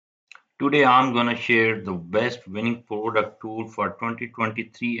Today I'm gonna share the best winning product tool for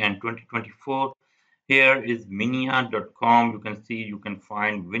 2023 and 2024. Here is Minea.com. You can see you can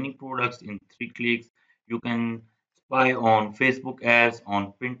find winning products in 3 clicks. You can spy on Facebook ads,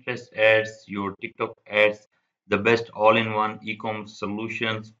 on Pinterest ads, your TikTok ads, the best all-in-one e-com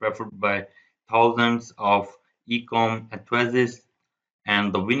solutions preferred by thousands of e-com enthusiasts.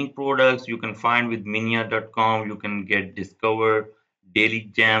 And the winning products you can find with Minea.com. You can get discover daily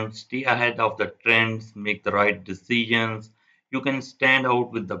gems, stay ahead of the trends, make the right decisions. You can stand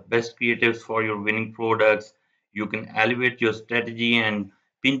out with the best creatives for your winning products. You can elevate your strategy and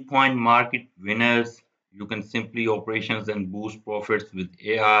pinpoint market winners. You can simply operations and boost profits with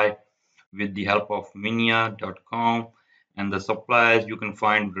AI with the help of Minea.com. And the suppliers, you can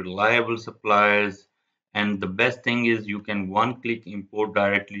find reliable suppliers. And the best thing is you can one click import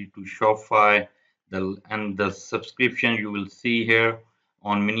directly to Shopify. And the subscription you will see here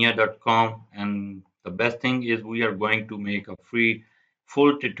on Minea.com. And the best thing is we are going to make a free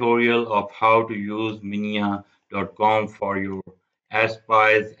full tutorial of how to use Minea.com for your ad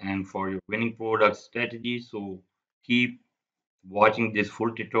spies and for your winning product strategy. So keep watching this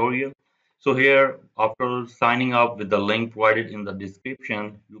full tutorial. So here, after signing up with the link provided in the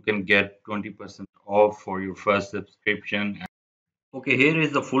description, you can get 20% off for your first subscription. Okay, here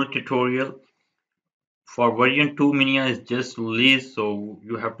is the full tutorial. For version 2, Minea is just released, so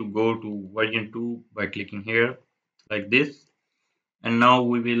you have to go to version 2 by clicking here like this. And now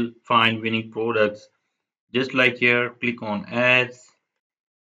we will find winning products. Just like here, click on ads.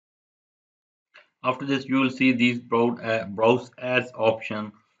 After this, you will see these browse ads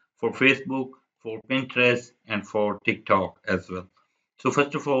option for Facebook, for Pinterest, and for TikTok as well. So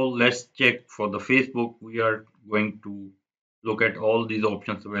first of all, let's check for the Facebook. We are going to look at all these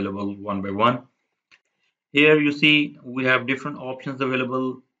options available one by one. Here you see we have different options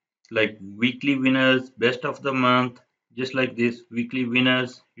available like weekly winners, best of the month, just like this weekly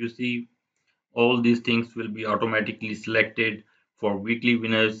winners. You see all these things will be automatically selected for weekly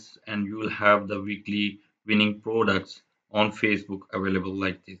winners and you will have the weekly winning products on Facebook available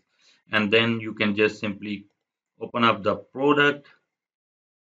like this. And then you can just simply open up the product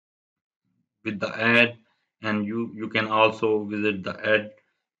with the ad and you can also visit the ad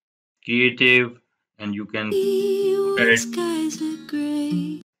creative and you can look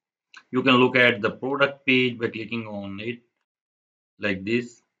at the product page by clicking on it like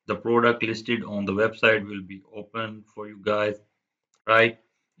this. The product listed on the website will be open for you guys, right?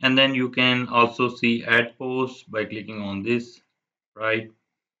 And then you can also see ad posts by clicking on this, right?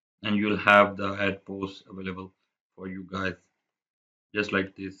 And you'll have the ad posts available for you guys, just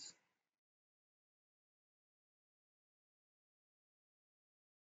like this.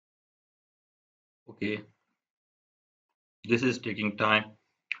 Okay, this is taking time.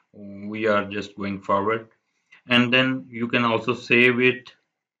 We are just going forward. And then you can also save it,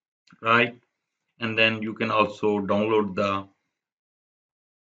 right? And then you can also download the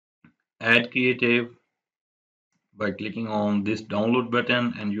ad creative by clicking on this download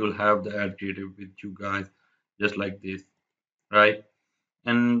button and you'll have the ad creative with you guys just like this, right?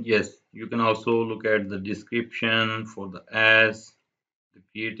 And yes, you can also look at the description for the ads, the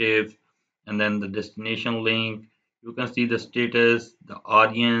creative, and then the destination link. You can see the status, the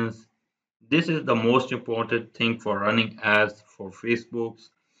audience. This is the most important thing for running ads for Facebook's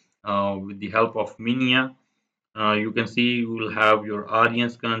with the help of Minea. You can see you will have your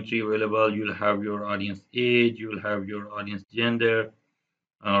audience country available, you'll have your audience age, you'll have your audience gender,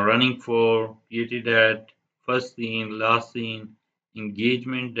 running for created ad, first scene, last scene,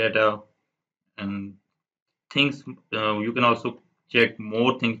 engagement data, and things. You can also check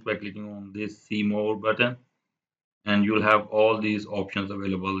more things by clicking on this see more button, and you'll have all these options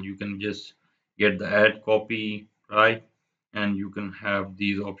available. You can just get the ad copy, right? And you can have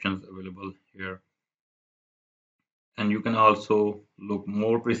these options available here. And you can also look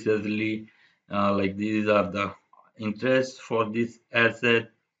more precisely like these are the interests for this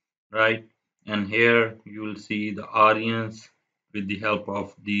asset, right? And here you will see the audience with the help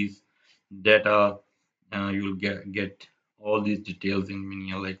of these data. You'll get all these details in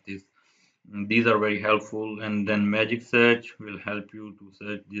Minea like this. And these are very helpful. And then magic search will help you to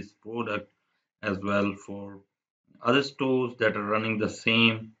search this product as well for other stores that are running the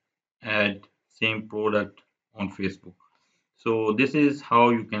same ad, same product on Facebook. So this is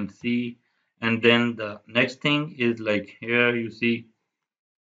how you can see. And then the next thing is like here you see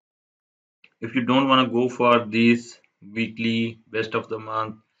if you don't want to go for these weekly best of the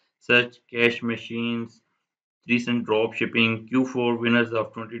month, search cash machines, recent drop shipping, Q4 winners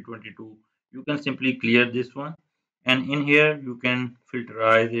of 2022, you can simply clear this one. And in here, you can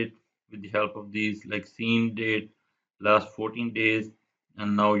filterize it with the help of these like scene date, last 14 days,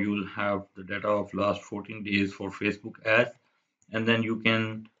 and now you'll have the data of last 14 days for Facebook ads. And then you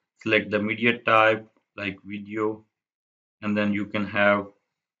can select the media type like video, and then you can have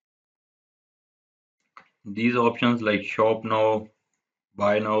these options like shop now,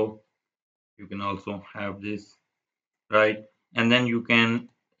 buy now. You can also have this, right? And then you can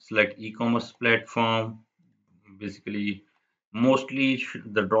select e-commerce platform. Basically, mostly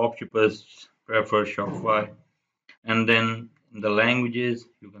the dropshippers prefer Shopify. And then the languages,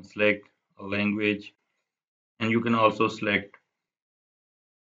 you can select a language, and you can also select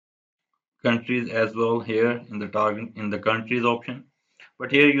countries as well here in the target in the countries option.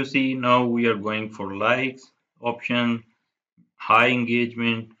 But here you see now we are going for likes option, high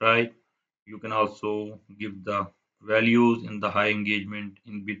engagement, right? You can also give the values in the high engagement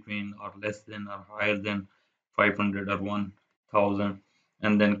in between or less than or higher than 500 or 1000,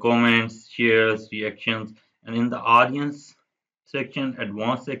 and then comments, shares, reactions. And in the audience section,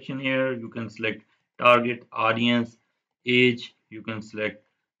 advanced section, here you can select target audience, age. You can select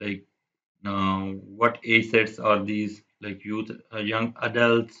like what age sets are these, like youth, young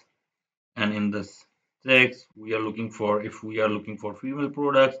adults. And in the sex we are looking for, if we are looking for female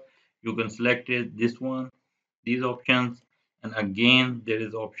products, you can select it, this one, these options. And again there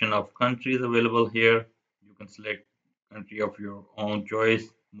is option of countries available here. You can select country of your own choice,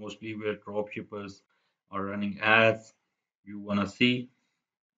 mostly where drop shippers are running ads you want to see.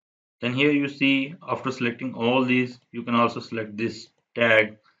 Then here you see after selecting all these, you can also select this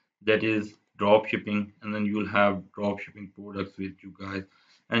tag that is drop shipping, and then you'll have drop shipping products with you guys,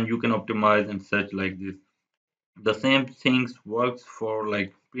 and you can optimize and search like this. The same things works for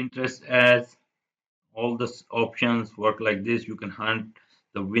like Pinterest ads. All the options work like this. You can hunt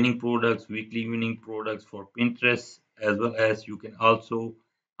the winning products, weekly winning products for Pinterest, as well as you can also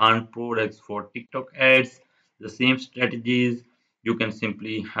hunt products for TikTok ads. The same strategies. You can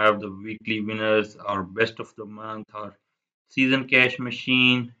simply have the weekly winners or best of the month or season cash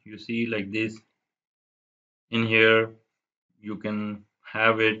machine. You see like this in here. You can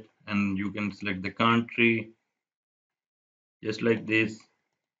have it, and you can select the country just like this.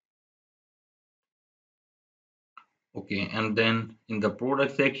 Okay, and then in the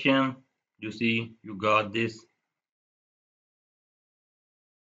product section, you see you got this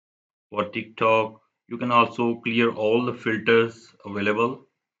for TikTok. You can also clear all the filters available,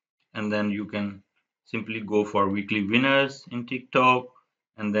 and then you can simply go for weekly winners in TikTok,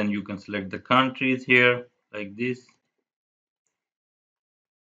 and then you can select the countries here like this,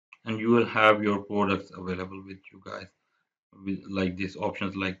 and you will have your products available with you guys with like these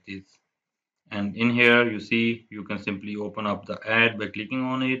options like this. And in here you see you can simply open up the ad by clicking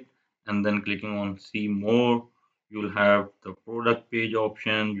on it, and then clicking on see more. You'll have the product page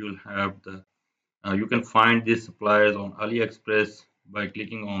option. You'll have the you can find these suppliers on AliExpress by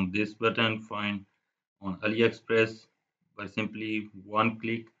clicking on this button, find on AliExpress, by simply one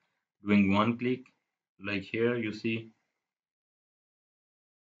click, doing one click. Like here you see,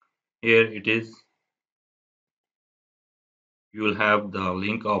 here it is. You will have the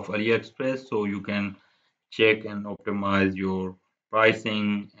link of AliExpress, so you can check and optimize your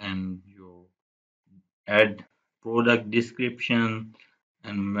pricing and your add product description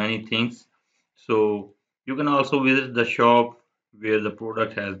and many things. So you can also visit the shop where the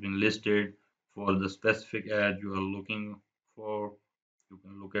product has been listed for the specific ad you are looking for. You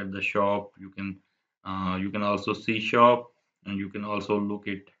can look at the shop. You can also see shop, and you can also look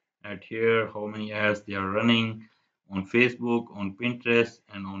it at here how many ads they are running on Facebook, on Pinterest,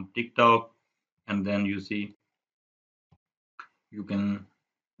 and on TikTok. And then you see you can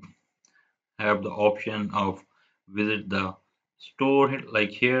have the option of visit the store, like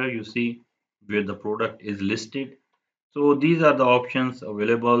here you see where the product is listed. So these are the options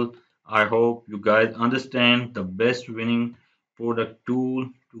available. I hope you guys understand the best winning product tool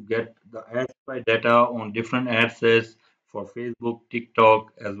to get the ad supply data on different ad sets for Facebook,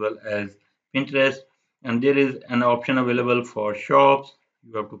 TikTok, as well as Pinterest. And there is an option available for shops.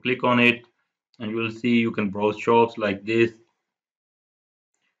 You have to click on it, and you will see you can browse shops like this.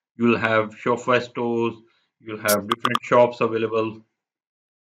 You'll have Shopify stores, you'll have different shops available,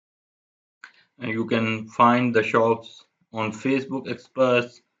 and you can find the shops on Facebook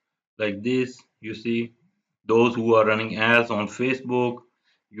experts like this. You see those who are running ads on Facebook.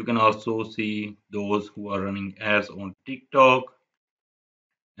 You can also see those who are running ads on TikTok.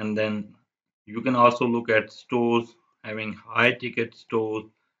 And then you can also look at stores having high ticket stores,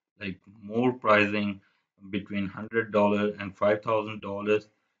 like more pricing between $100 and $5,000.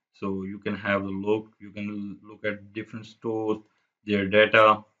 So you can have a look. You can look at different stores, their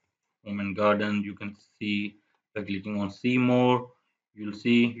data, home and garden. You can see by clicking on see more, you'll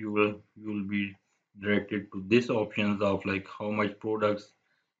see you will be directed to this options of like how much products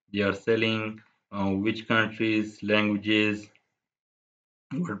they are selling, which countries, languages,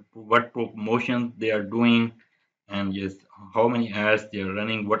 what promotions they are doing, and yes, how many ads they are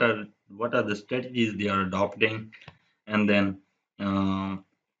running, what are the strategies they are adopting, and then uh,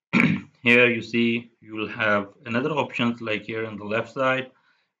 here you see you will have another options like here on the left side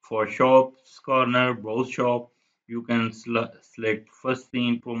for shops corner browse shop. You can select first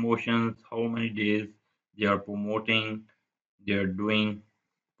seen promotions, how many days they are promoting, they are doing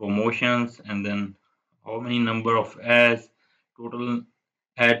promotions, and then how many number of ads, total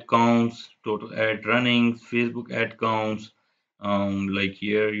ad counts, total ad runnings, Facebook ad counts. Like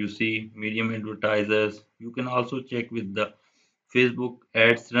here you see medium advertisers. You can also check with the Facebook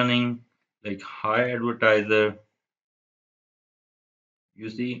ads running, like high advertiser. You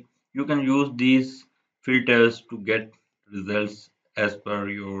see, you can use these filters to get results as per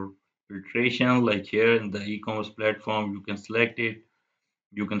your filtration. Like here in the e-commerce platform, you can select it.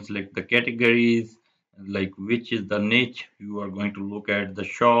 You can select the categories, like which is the niche you are going to look at, the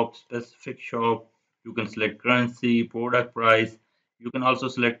shop, specific shop. You can select currency, product price. You can also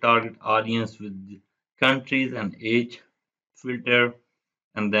select target audience with countries and age filter.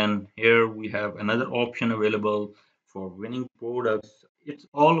 And then here we have another option available for winning products. It's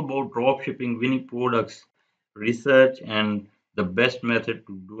all about dropshipping, winning products, research, and the best method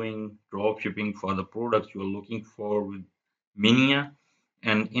to doing dropshipping for the products you're looking for with Minea.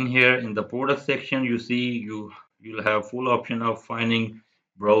 And in here in the product section, you see you'll have full option of finding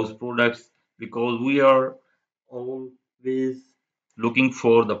browse products because we are always looking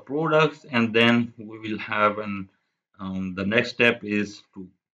for the products, and then we will have an the next step is to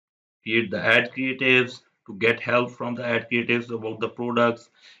create the ad creatives, to get help from the ad creatives about the products,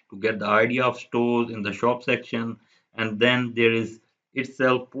 to get the idea of stores in the shop section, and then there is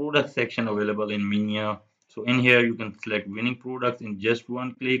itself product section available in Minea. So in here you can select winning products in just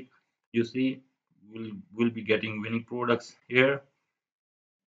one click. You see, we'll be getting winning products here,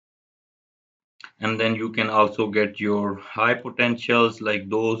 and then you can also get your high potentials like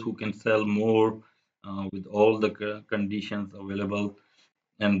those who can sell more with all the conditions available.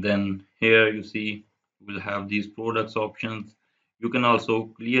 And then here you see we'll have these products options. You can also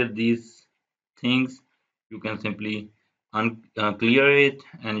clear these things. You can simply clear it,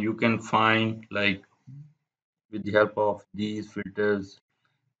 and you can find like with the help of these filters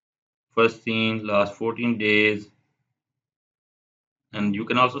first seen, last 14 days, and you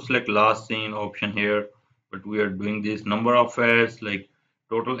can also select last seen option here. But we are doing this number of ads, like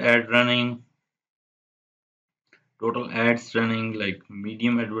total ad running, total ads running, like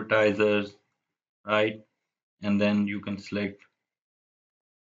medium advertisers, right? And then you can select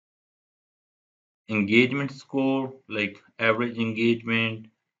engagement score like average engagement,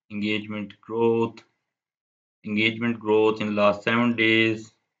 engagement growth in last 7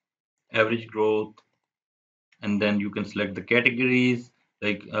 days, average growth, and then you can select the categories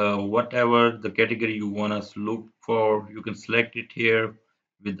like whatever the category you want us to look for, you can select it here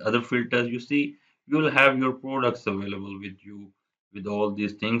with other filters. You see, you will have your products available with you with all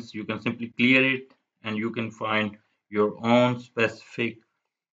these things. You can simply clear it, and you can find your own specific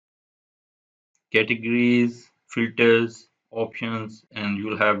categories, filters, options, and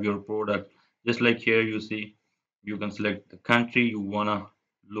you'll have your product. Just like here, you see, you can select the country you wanna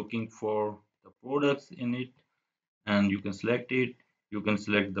looking for the products in it, and you can select it. You can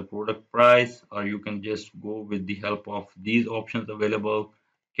select the product price, or you can just go with the help of these options available.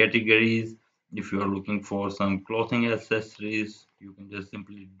 Categories, if you are looking for some clothing accessories, you can just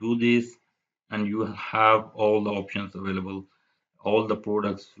simply do this, and you have all the options available. All the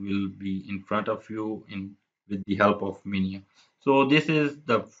products will be in front of you in with the help of Minea. So this is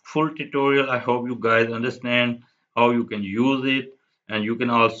the full tutorial. I hope you guys understand how you can use it, and you can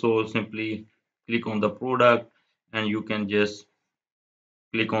also simply click on the product, and you can just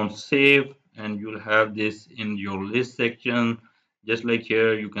click on save, and you'll have this in your list section. Just like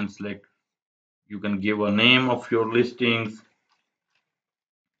here, you can select, you can give a name of your listings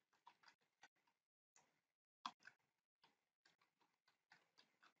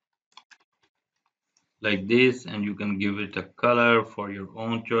like this, and you can give it a color for your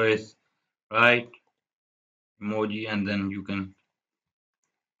own choice, right? Emoji, and then you can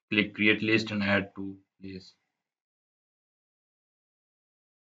click create list and add to list.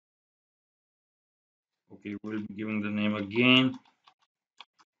 Okay, we'll be giving the name again.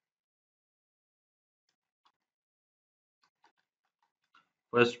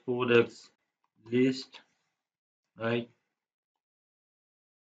 First products list, right?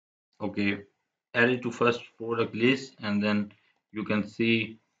 Okay, add it to first product list, and then you can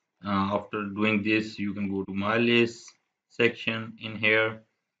see after doing this, you can go to my list section in here,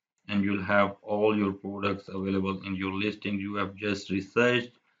 and you'll have all your products available in your listing you have just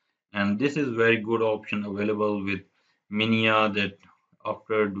researched. And this is very good option available with Minea, that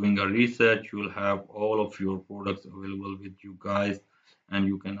after doing a research, you'll have all of your products available with you guys, and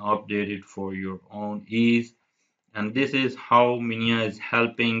you can update it for your own ease. And this is how Minea is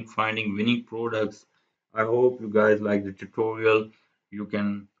helping finding winning products. I hope you guys like the tutorial. You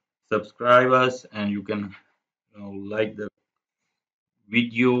can subscribe us, and you can like the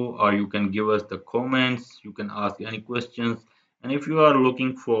video, or you can give us the comments. You can ask any questions. And if you are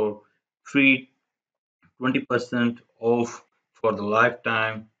looking for free 20% off for the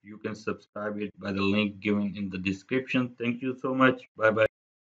lifetime, you can subscribe it by the link given in the description. Thank you so much. Bye bye.